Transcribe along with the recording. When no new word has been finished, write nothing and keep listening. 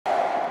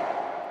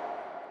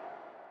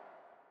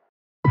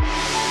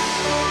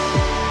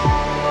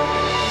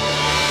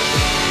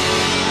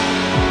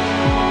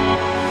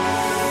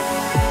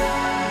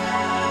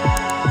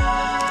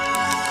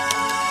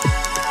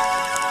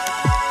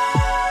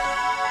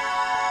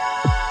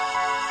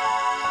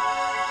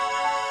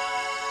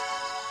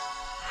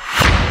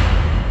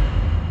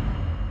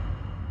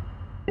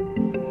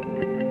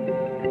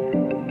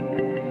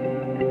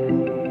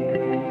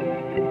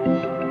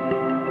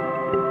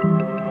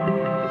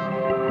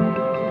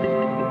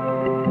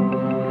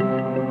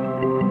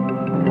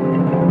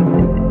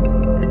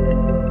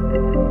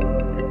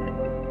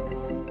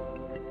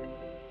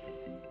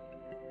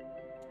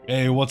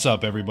what's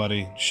up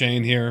everybody?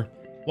 Shane here.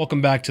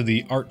 Welcome back to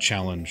the Art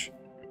Challenge.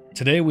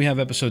 Today we have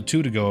episode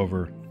 2 to go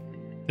over.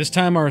 This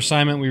time our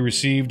assignment we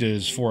received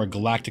is for a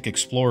Galactic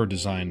Explorer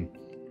design.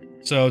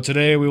 So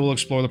today we will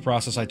explore the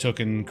process I took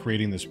in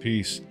creating this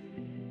piece.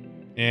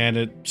 And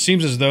it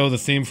seems as though the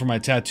theme for my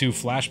tattoo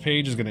flash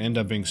page is going to end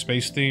up being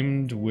space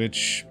themed,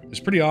 which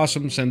is pretty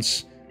awesome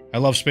since I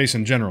love space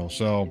in general,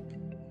 so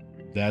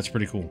that's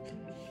pretty cool.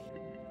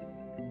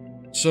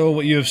 So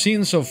what you have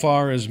seen so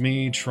far is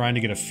me trying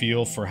to get a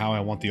feel for how I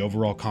want the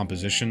overall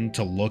composition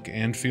to look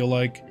and feel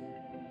like.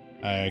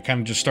 I kind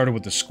of just started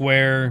with the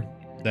square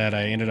that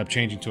I ended up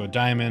changing to a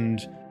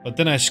diamond, but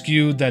then I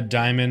skewed that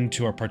diamond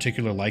to a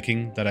particular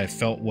liking that I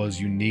felt was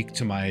unique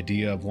to my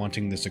idea of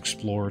wanting this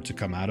explorer to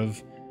come out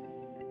of.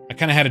 I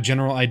kind of had a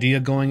general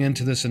idea going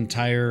into this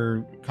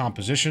entire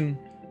composition,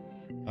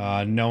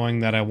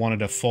 knowing that I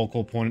wanted a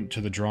focal point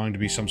to the drawing to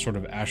be some sort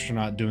of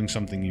astronaut doing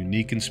something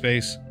unique in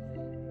space.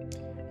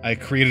 I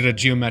created a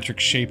geometric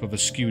shape of a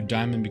skewed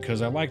diamond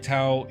because I liked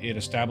how it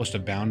established a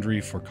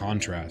boundary for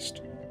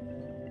contrast.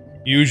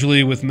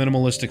 Usually with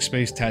minimalistic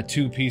space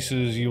tattoo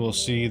pieces, you will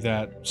see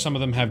that some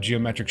of them have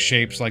geometric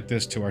shapes like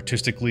this to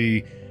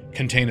artistically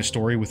contain a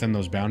story within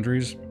those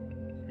boundaries.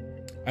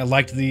 I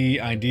liked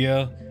the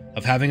idea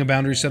of having a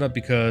boundary set up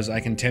because I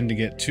can tend to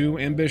get too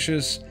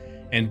ambitious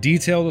and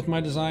detailed with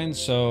my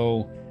designs,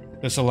 so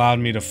this allowed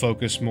me to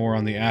focus more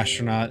on the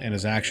astronaut and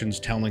his actions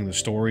telling the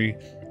story,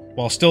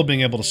 while still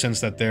being able to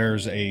sense that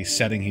there's a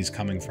setting he's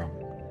coming from.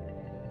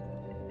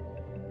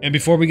 And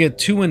before we get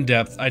too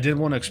in-depth, I did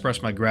want to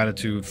express my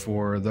gratitude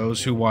for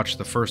those who watched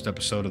the first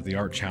episode of the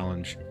Art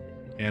Challenge,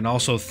 and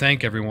also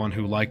thank everyone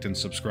who liked and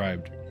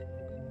subscribed.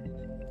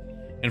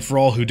 And for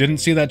all who didn't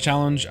see that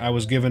challenge, I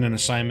was given an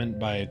assignment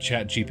by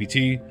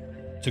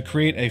ChatGPT to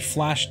create a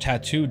flash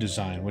tattoo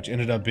design, which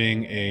ended up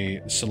being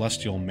a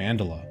celestial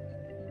mandala.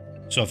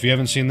 So if you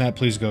haven't seen that,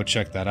 please go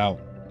check that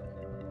out.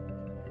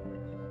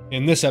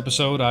 In this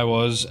episode, I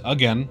was,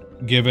 again,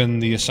 given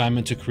the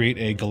assignment to create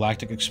a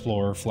Galactic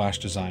Explorer flash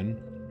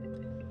design.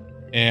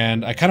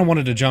 And I kind of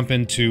wanted to jump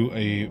into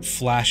a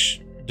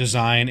flash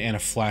design and a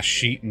flash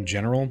sheet in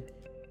general.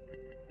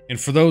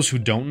 And for those who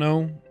don't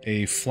know,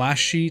 a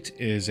flash sheet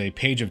is a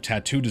page of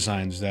tattoo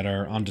designs that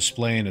are on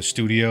display in a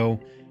studio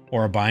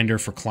or a binder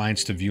for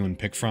clients to view and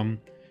pick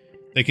from.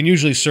 They can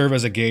usually serve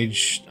as a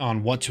gauge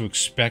on what to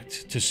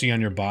expect to see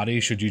on your body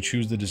should you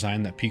choose the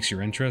design that piques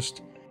your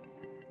interest.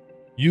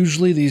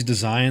 Usually these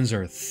designs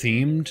are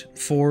themed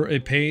for a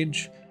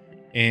page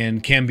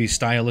and can be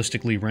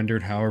stylistically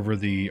rendered however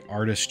the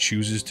artist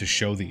chooses to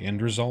show the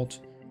end result,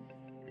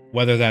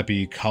 whether that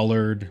be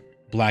colored,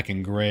 black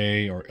and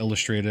gray, or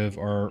illustrative,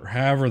 or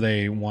however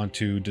they want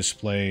to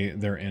display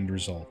their end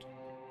result.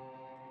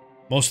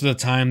 Most of the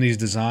time these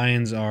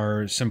designs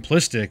are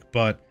simplistic,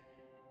 but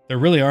there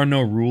really are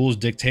no rules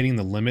dictating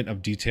the limit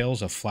of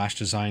details a flash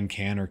design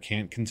can or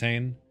can't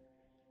contain.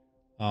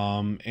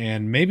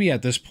 And maybe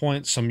at this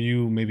point, some of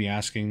you may be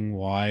asking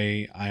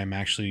why I am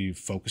actually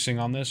focusing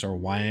on this or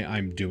why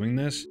I'm doing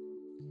this.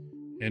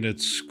 And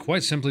it's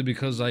quite simply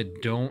because I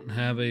don't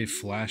have a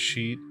flash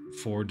sheet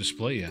for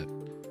display yet.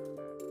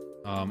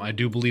 I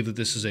do believe that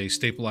this is a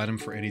staple item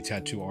for any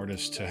tattoo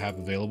artist to have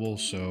available,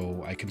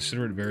 so I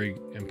consider it very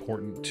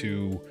important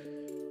to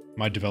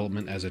my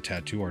development as a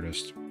tattoo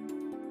artist.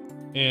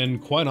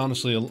 And quite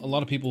honestly, a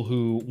lot of people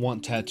who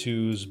want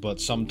tattoos but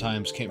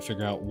sometimes can't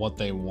figure out what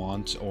they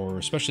want, or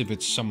especially if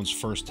it's someone's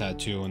first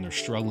tattoo and they're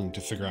struggling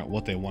to figure out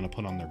what they want to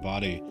put on their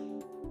body,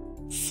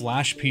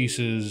 flash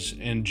pieces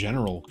in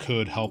general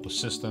could help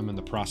assist them in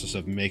the process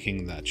of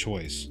making that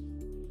choice.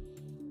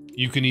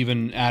 You can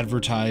even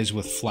advertise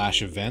with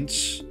flash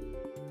events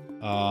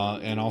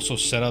and also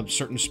set up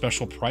certain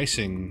special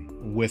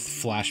pricing with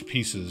flash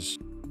pieces.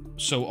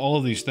 So all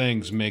of these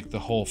things make the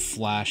whole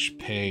flash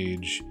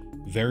page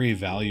very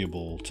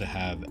valuable to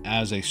have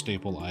as a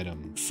staple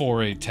item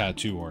for a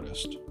tattoo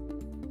artist.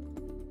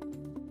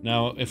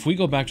 Now, if we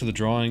go back to the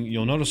drawing,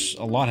 you'll notice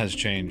a lot has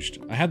changed.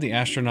 I had the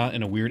astronaut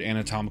in a weird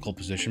anatomical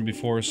position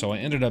before, so I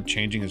ended up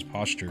changing his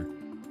posture.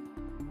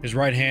 His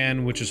right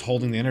hand, which is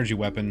holding the energy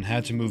weapon,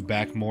 had to move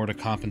back more to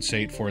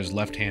compensate for his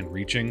left hand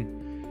reaching.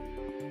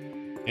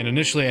 And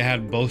initially I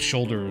had both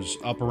shoulders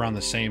up around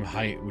the same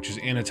height, which is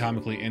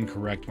anatomically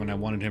incorrect when I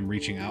wanted him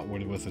reaching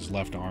outward with his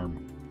left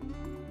arm.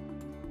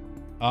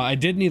 I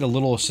did need a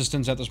little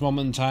assistance at this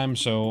moment in time,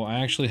 so I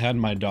actually had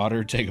my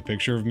daughter take a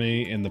picture of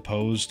me in the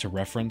pose to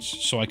reference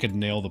so I could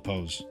nail the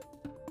pose.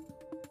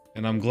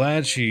 And I'm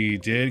glad she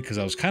did, because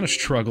I was kind of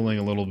struggling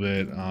a little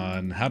bit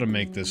on how to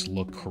make this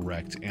look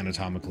correct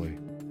anatomically.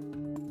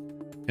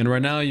 And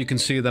right now you can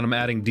see that I'm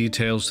adding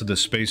details to the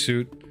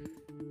spacesuit.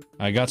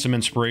 I got some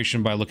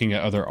inspiration by looking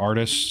at other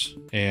artists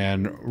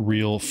and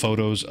real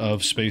photos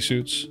of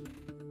spacesuits.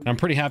 And I'm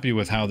pretty happy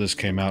with how this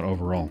came out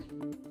overall.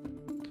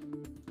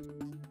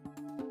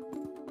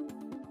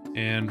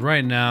 And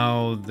right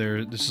now,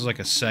 this is like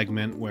a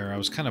segment where I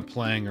was kind of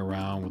playing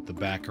around with the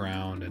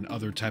background and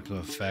other types of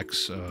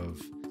effects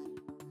of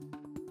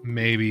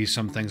maybe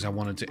some things I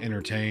wanted to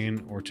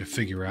entertain or to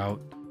figure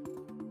out.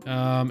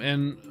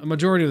 And a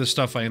majority of the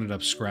stuff I ended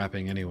up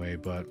scrapping anyway,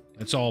 but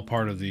it's all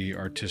part of the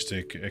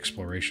artistic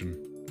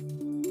exploration.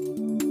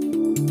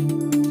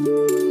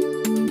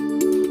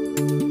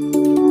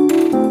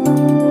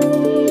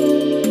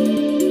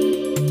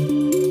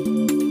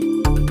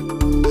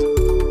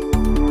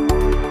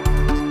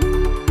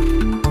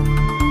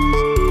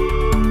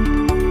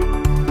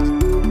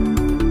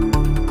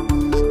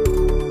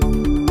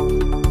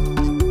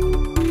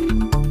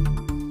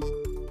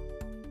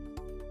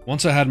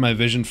 Once I had my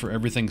vision for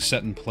everything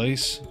set in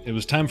place, it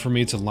was time for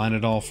me to line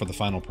it all for the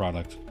final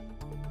product.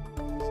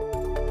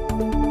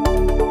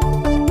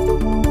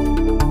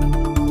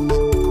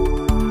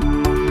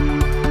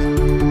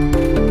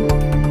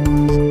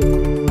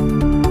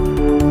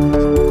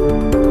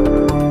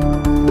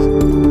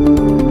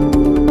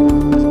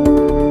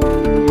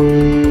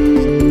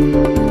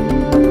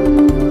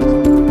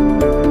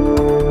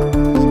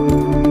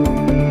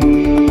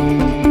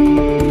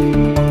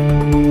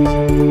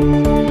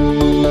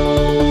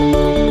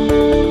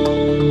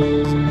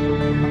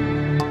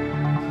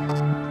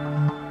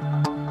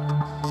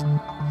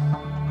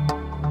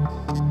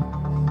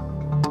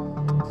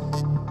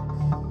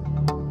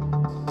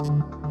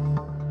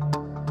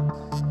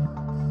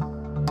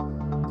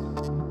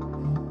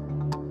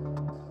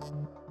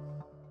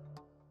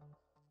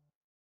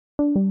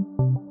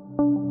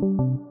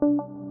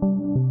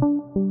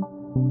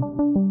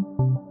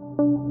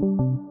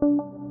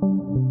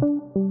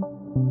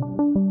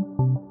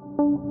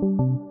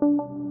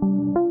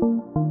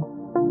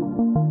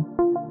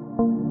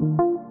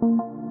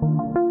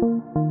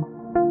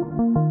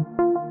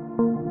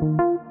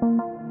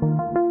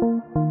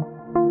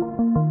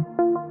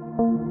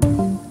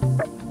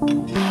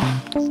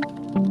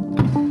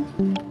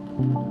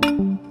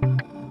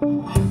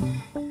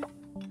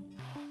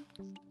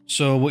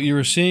 So what you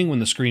were seeing when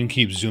the screen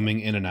keeps zooming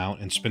in and out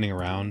and spinning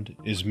around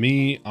is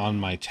me on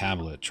my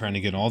tablet trying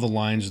to get all the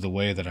lines the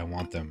way that I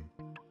want them.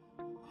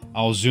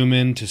 I'll zoom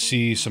in to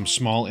see some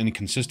small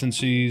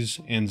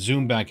inconsistencies and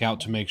zoom back out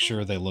to make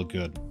sure they look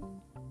good.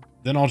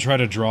 Then I'll try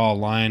to draw a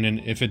line, and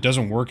if it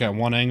doesn't work at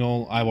one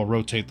angle, I will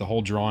rotate the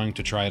whole drawing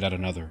to try it at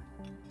another.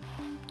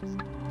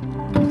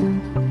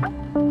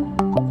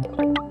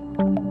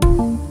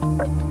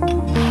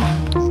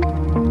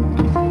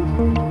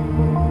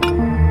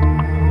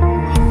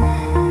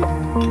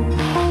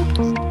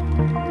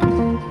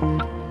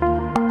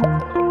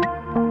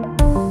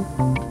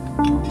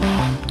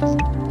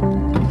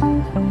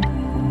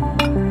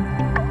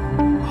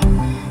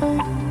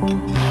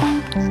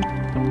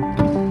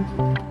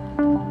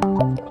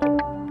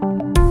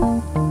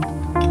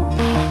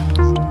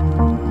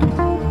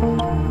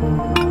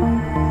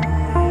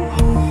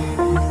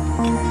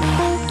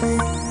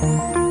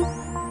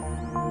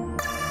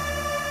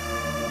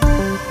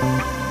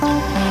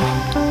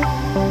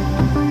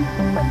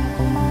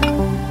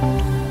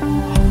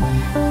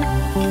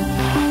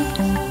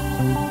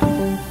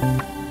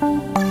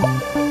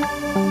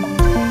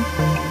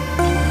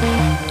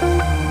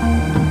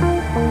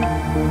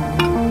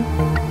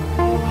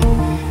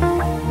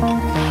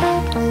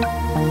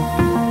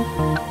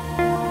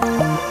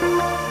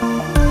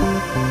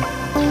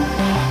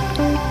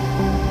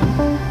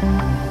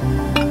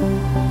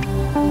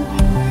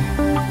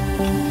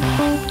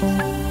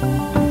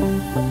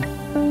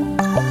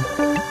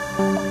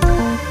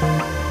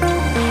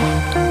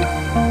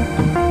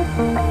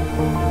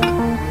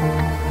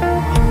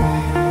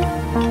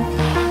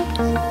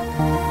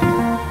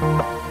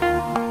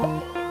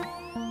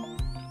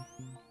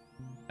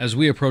 As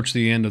we approach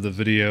the end of the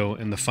video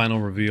and the final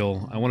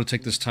reveal, I want to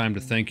take this time to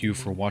thank you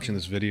for watching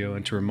this video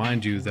and to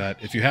remind you that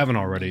if you haven't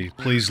already,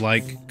 please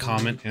like,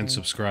 comment, and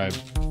subscribe.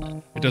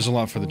 It does a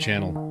lot for the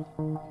channel.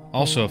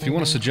 Also, if you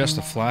want to suggest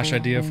a flash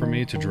idea for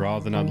me to draw,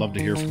 then I'd love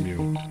to hear from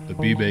you, the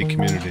Bebay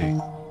community.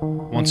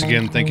 Once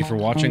again, thank you for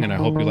watching, and I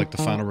hope you like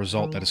the final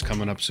result that is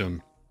coming up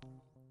soon.